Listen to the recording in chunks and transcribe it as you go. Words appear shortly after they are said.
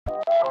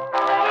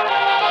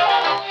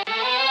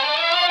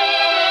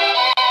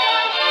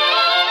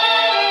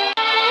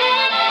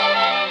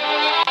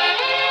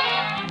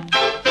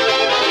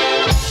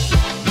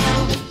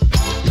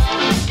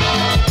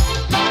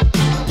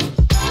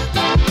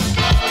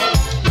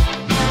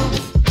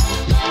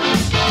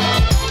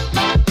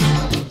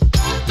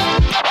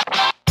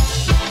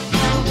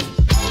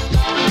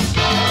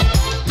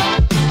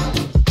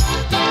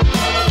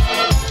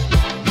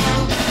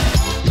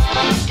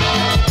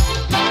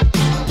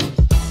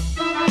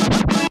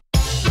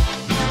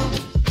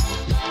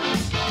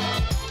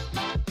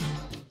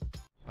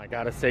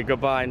gotta say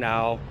goodbye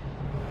now.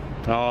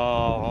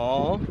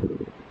 Oh.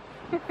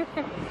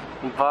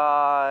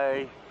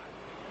 Bye.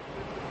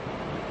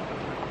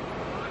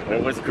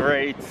 It was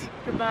great.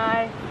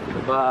 Goodbye.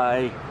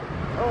 Goodbye.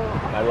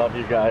 Oh. I love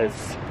you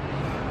guys.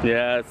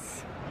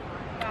 Yes.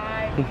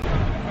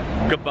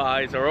 Bye.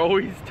 Goodbyes are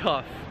always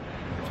tough.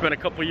 It's been a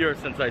couple years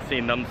since I've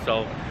seen them,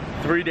 so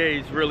 3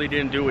 days really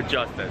didn't do it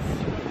justice.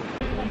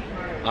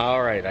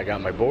 All right, I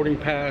got my boarding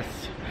pass.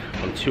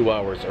 I'm 2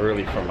 hours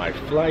early for my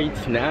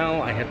flight.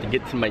 Now I have to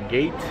get to my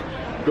gate,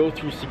 go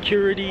through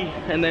security,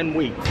 and then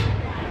wait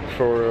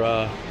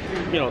for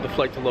you know, the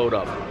flight to load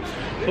up.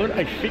 But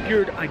I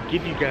figured I'd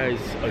give you guys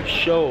a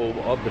show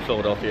of the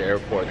Philadelphia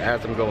airport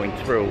as I'm going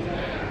through.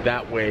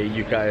 That way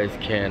you guys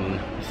can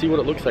see what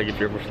it looks like if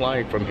you're ever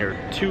flying from here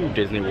to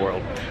Disney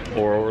World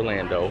or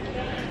Orlando,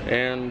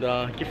 and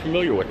get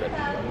familiar with it.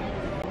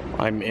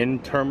 I'm in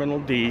Terminal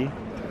D.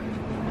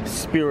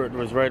 Spirit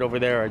was right over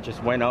there. I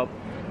just went up,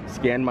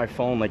 scanned my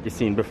phone like you've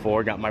seen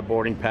before, got my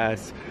boarding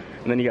pass,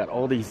 and then you got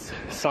all these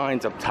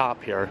signs up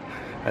top here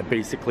that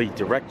basically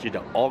direct you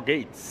to all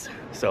gates.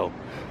 So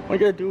all you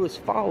gotta do is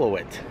follow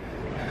it.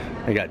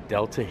 I got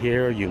Delta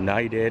here,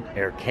 United,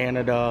 Air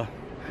Canada,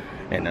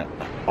 and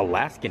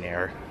Alaskan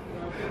Air,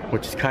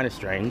 which is kind of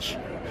strange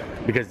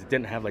because it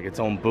didn't have like its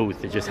own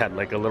booth. It just had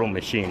like a little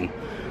machine.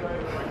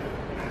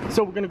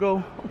 So we're gonna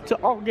go to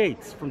all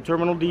gates from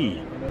Terminal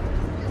D.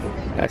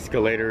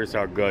 Escalators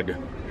are good.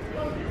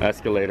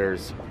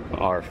 Escalators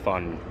are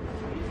fun.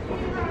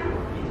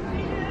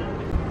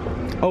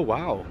 Oh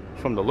wow,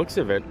 from the looks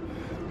of it,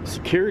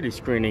 security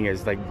screening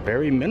is like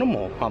very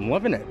minimal. I'm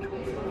loving it.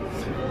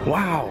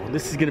 Wow,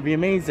 this is gonna be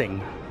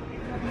amazing.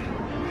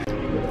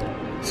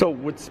 So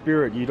with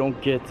Spirit, you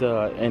don't get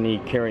any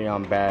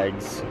carry-on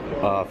bags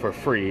for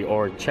free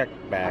or check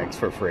bags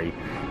for free,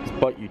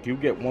 but you do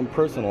get one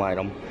personal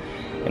item,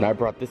 and I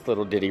brought this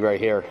little ditty right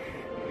here.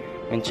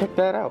 And check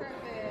that out.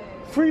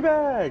 Free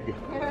bag!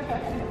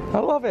 I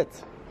love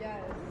it. Yes.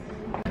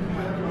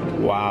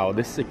 Wow,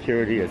 this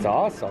security is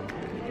awesome.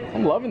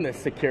 I'm loving this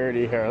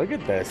security here. Look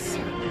at this.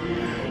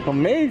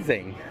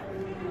 Amazing.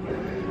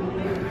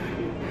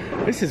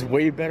 This is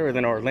way better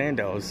than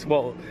Orlando's.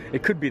 Well,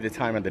 it could be the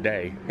time of the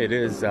day. It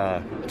is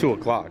 2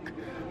 o'clock.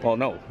 Well,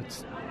 no,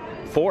 it's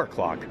 4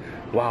 o'clock.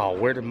 Wow,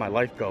 where did my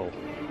life go?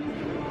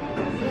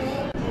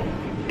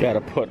 Gotta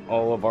put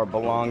all of our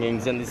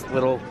belongings in this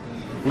little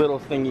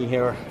thingy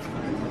here.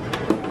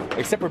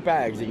 Except for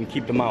bags, you can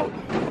keep them out.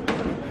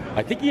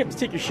 I think you have to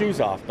take your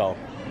shoes off though.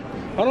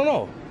 I don't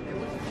know.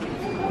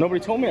 Nobody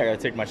told me I gotta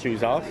take my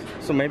shoes off,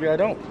 so maybe I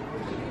don't.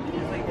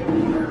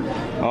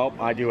 Oh,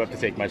 I do have to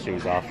take my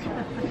shoes off.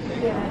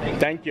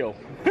 Thank you.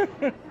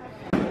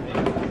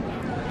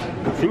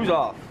 Shoes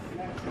off.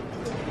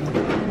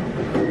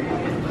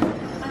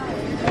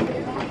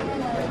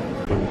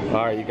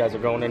 All right, you guys are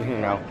going in here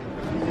now.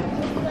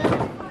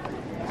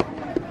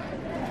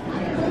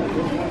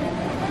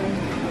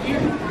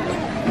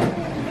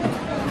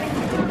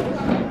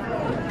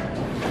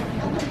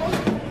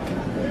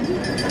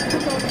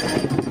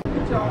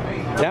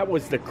 That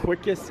was the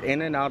quickest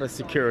in and out of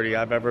security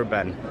I've ever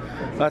been.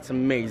 That's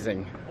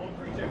amazing.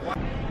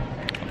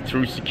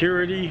 Through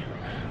security,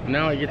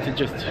 now I get to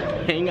just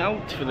hang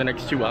out for the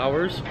next 2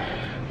 hours,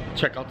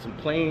 check out some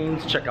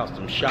planes, check out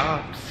some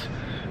shops,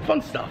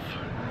 fun stuff.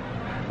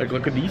 Like,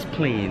 look at these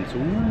planes.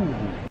 Ooh.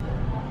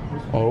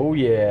 Oh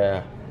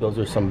yeah, those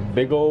are some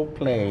big old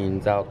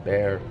planes out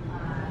there.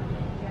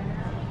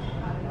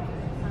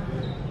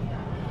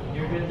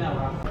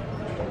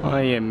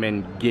 I am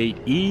in Gate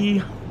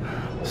E,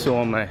 so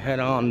I'm gonna head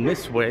on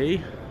this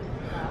way.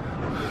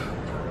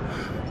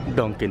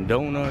 Dunkin'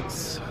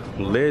 Donuts,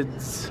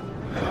 Lids.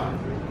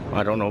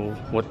 I don't know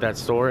what that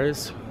store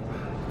is.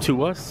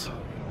 To Us?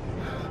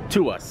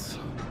 To Us.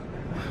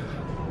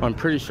 I'm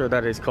pretty sure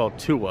that is called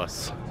To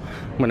Us.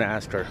 I'm gonna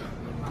ask her.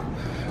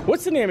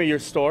 What's the name of your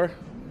store?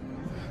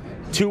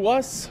 To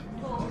Us?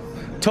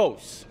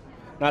 Toast,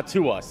 not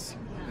To Us.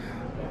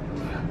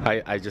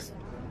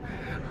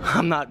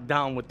 I'm not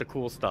down with the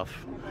cool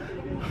stuff.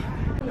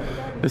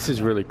 This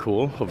is really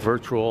cool, a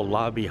virtual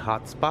lobby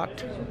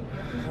hotspot.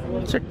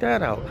 Check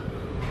that out.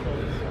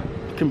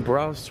 You can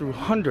browse through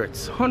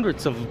hundreds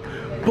of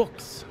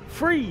books,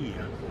 free.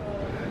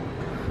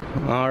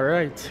 All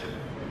right,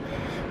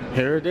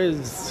 here it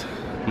is,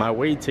 my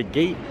way to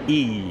Gate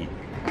E.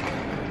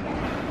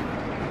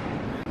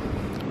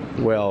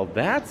 Well,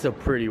 that's a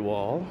pretty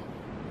wall.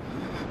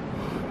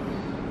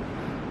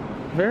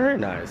 Very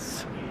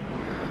nice.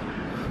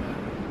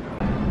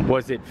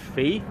 Was it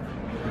fate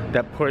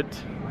that put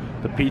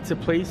the pizza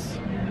place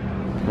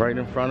right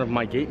in front of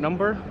my gate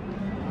number?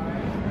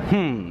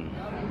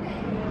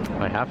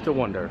 I have to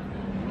wonder.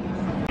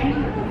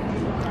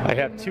 I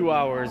have 2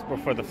 hours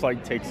before the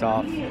flight takes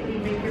off.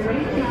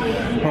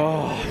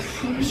 Oh,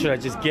 should I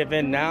just give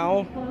in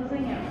now?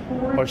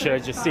 Or should I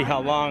just see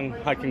how long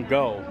I can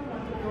go?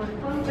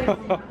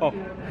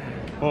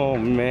 Oh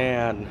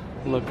man,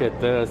 look at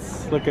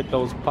this. Look at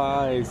those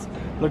pies.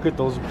 Look at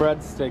those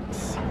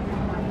breadsticks.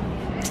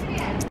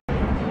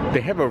 They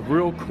have a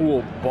real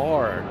cool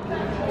bar,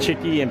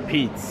 Chicky and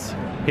Pete's,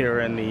 here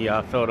in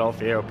the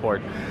Philadelphia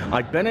airport.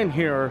 I've been in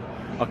here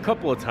a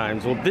couple of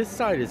times. Well, this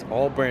side is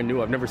all brand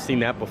new. I've never seen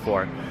that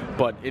before.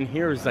 But in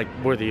here is like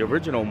where the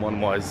original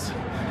one was.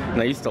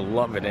 And I used to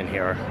love it in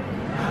here.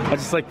 I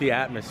just like the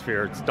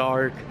atmosphere. It's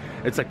dark.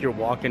 It's like you're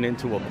walking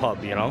into a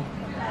pub, you know?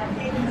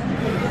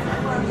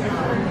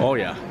 Oh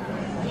yeah.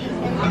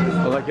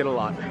 I like it a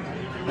lot.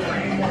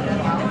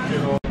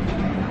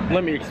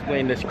 Let me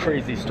explain this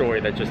crazy story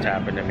that just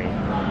happened to me.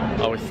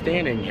 I was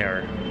standing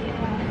here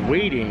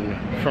waiting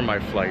for my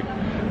flight,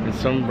 and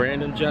some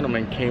random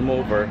gentleman came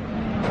over,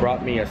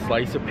 brought me a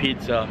slice of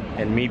pizza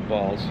and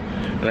meatballs,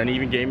 and then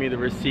even gave me the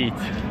receipt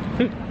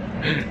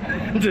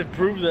to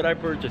prove that I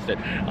purchased it.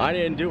 I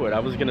didn't do it. I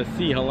was gonna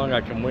see how long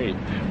I can wait,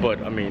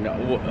 but I mean,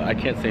 I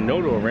can't say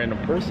no to a random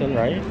person,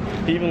 right?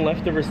 He even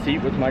left the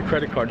receipt with my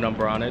credit card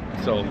number on it,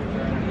 so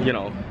you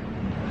know,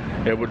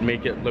 it would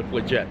make it look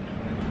legit.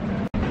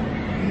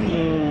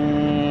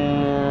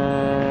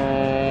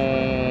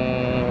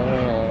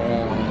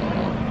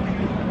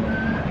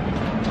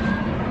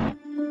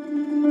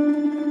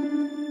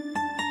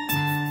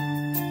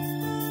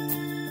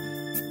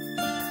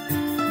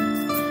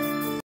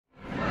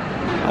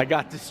 I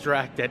got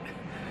distracted,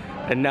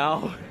 and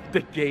now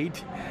the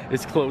gate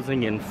is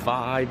closing in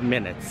 5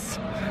 minutes.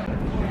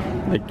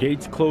 The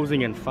gate's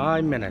closing in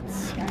 5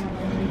 minutes.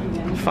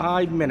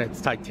 5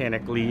 minutes,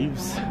 Titanic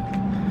leaves.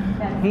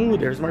 Ooh,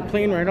 there's my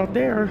plane right out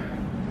there.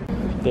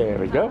 There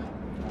we go.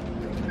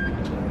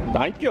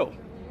 Thank you.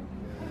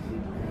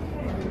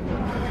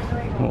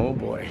 Oh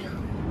boy.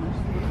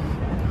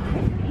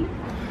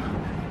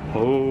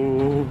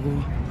 Oh.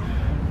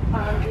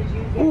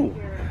 Ooh.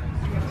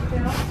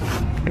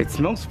 It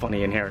smells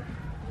funny in here.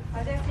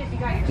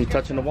 You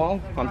touching the wall?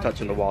 I'm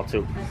touching the wall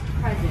too.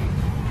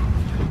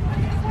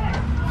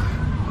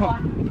 Huh.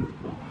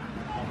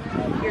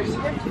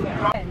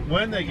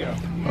 When they go.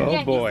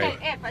 Oh boy.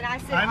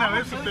 I know,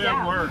 it's a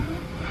bad word.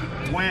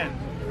 When.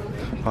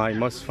 I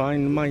must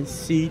find my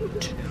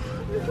seat.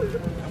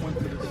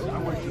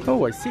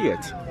 Oh, I see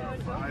it.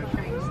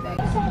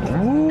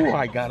 Oh,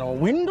 I got a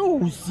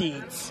window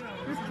seat.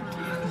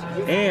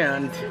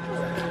 And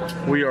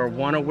we are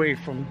one away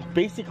from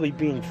basically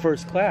being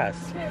first class.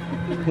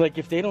 Like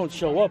if they don't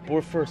show up,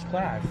 we're first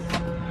class.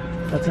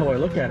 That's how I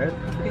look at it.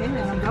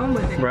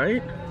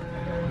 Right?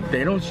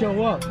 They don't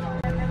show up.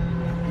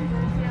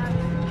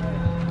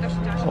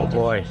 Oh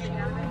boy.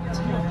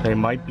 They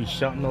might be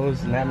shutting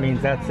those, and that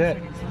means that's it.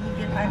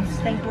 I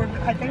think we're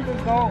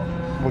gold.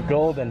 We're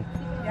golden.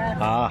 Yes.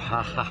 Ah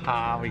ha ha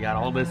ha, we got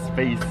all this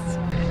space.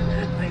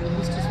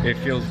 It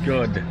feels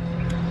good.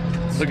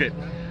 Look at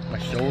my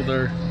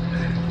shoulder.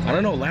 I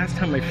don't know, last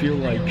time I feel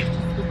like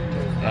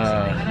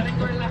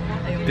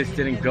this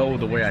didn't go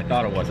the way I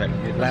thought it was. Like,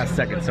 last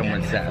second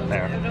someone sat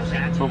there.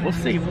 But we'll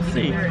see, we'll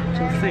see.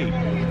 We'll see.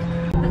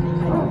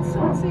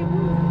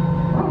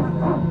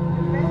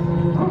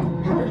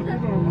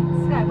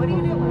 Scott, what are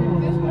you doing?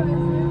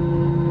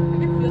 I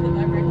can feel the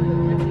vibration.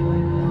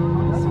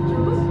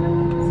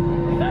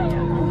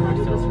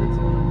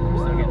 We're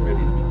still getting ready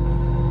to be.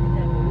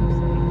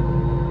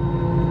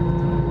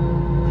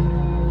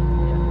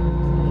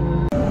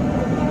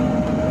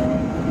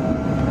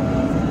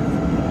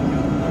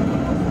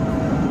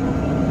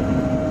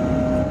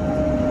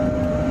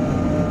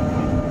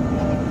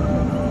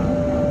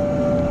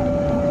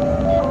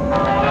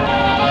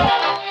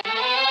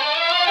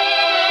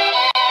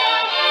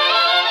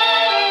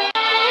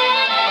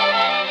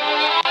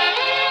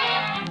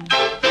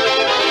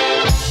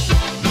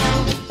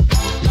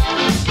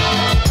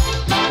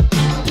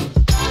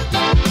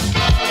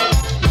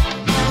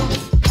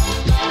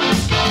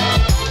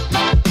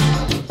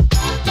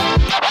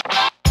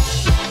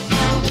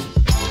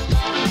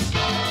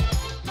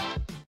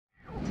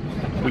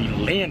 We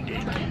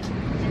landed.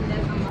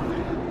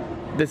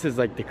 This is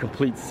like the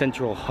complete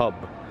central hub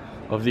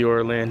of the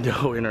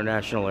Orlando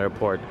International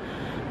Airport,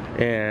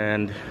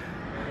 and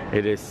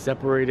it is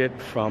separated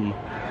from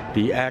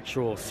the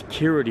actual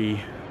security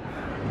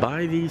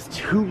by these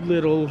two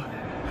little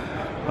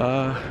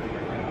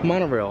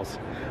monorails.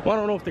 Well, I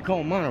don't know if they call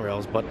them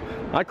monorails, but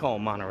I call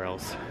them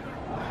monorails.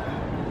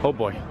 Oh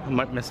boy, I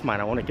might miss mine.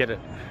 I want to get it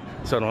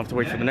so I don't have to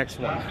wait for the next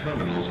one.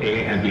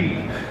 A and B.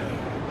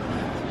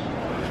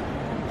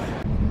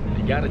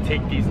 You gotta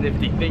take these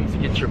nifty things to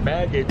get your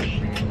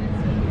baggage.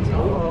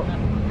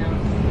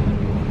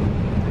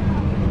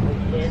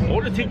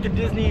 Or to take the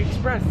Disney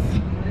Express.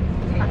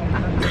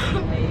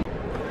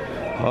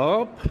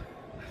 Up,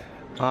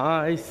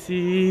 I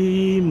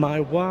see my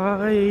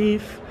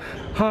wife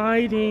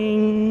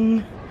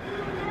hiding.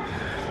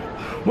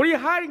 What are you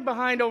hiding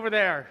behind over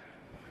there?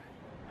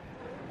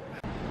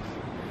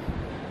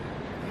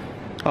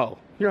 Oh,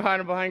 you're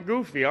hiding behind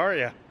Goofy, are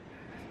you?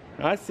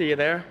 I see you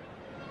there.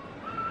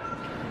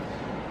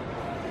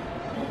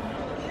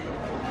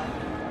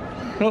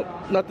 Nope,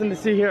 nothing to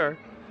see here.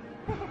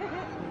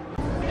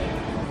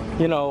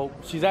 You know,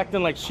 she's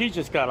acting like she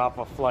just got off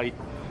a flight,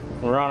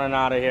 running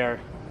out of here.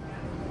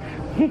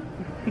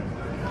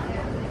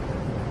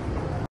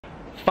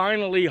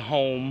 finally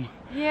home.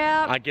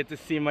 Yeah. I get to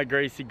see my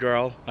Gracie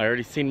girl. I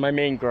already seen my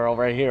main girl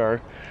right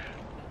here.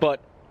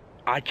 But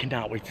I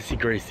cannot wait to see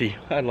Gracie.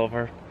 I love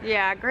her.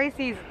 Yeah,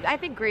 I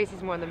think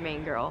Gracie's more the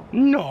main girl.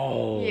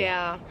 No.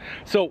 Yeah.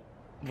 So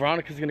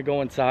Veronica's gonna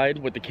go inside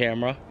with the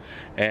camera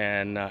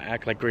and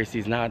act like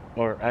Gracie's not,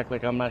 or act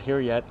like I'm not here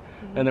yet.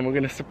 And then we're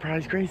gonna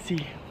surprise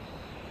Gracie.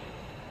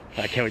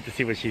 I can't wait to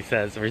see what she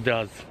says or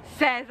does.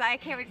 I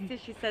can't wait to see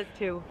what she says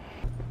too.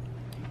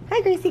 Hi,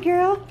 Gracie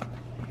girl.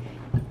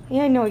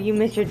 Yeah, I know you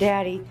miss your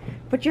daddy,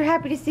 but you're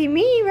happy to see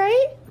me,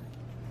 right?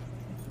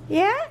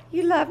 Yeah?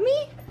 You love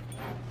me?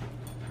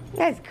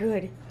 That's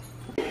good.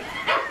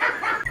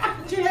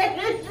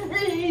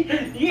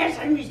 Yes,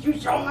 I missed you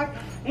so much.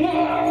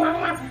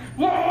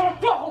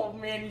 Oh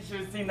man, you should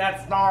have seen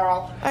that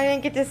snarl. I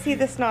didn't get to see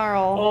the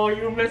snarl. Oh,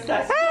 you missed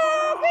that snarl.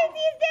 Oh,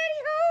 Gracie, is Daddy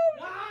home?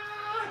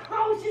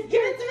 Oh, she's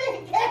giving it to me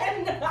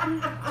again.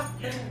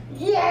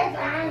 Yes,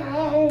 I'm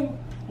home.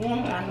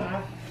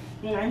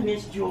 I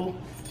missed you.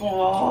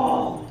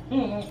 Oh.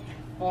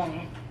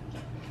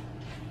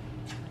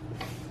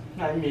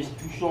 I missed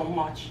you so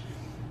much.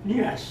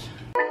 Yes.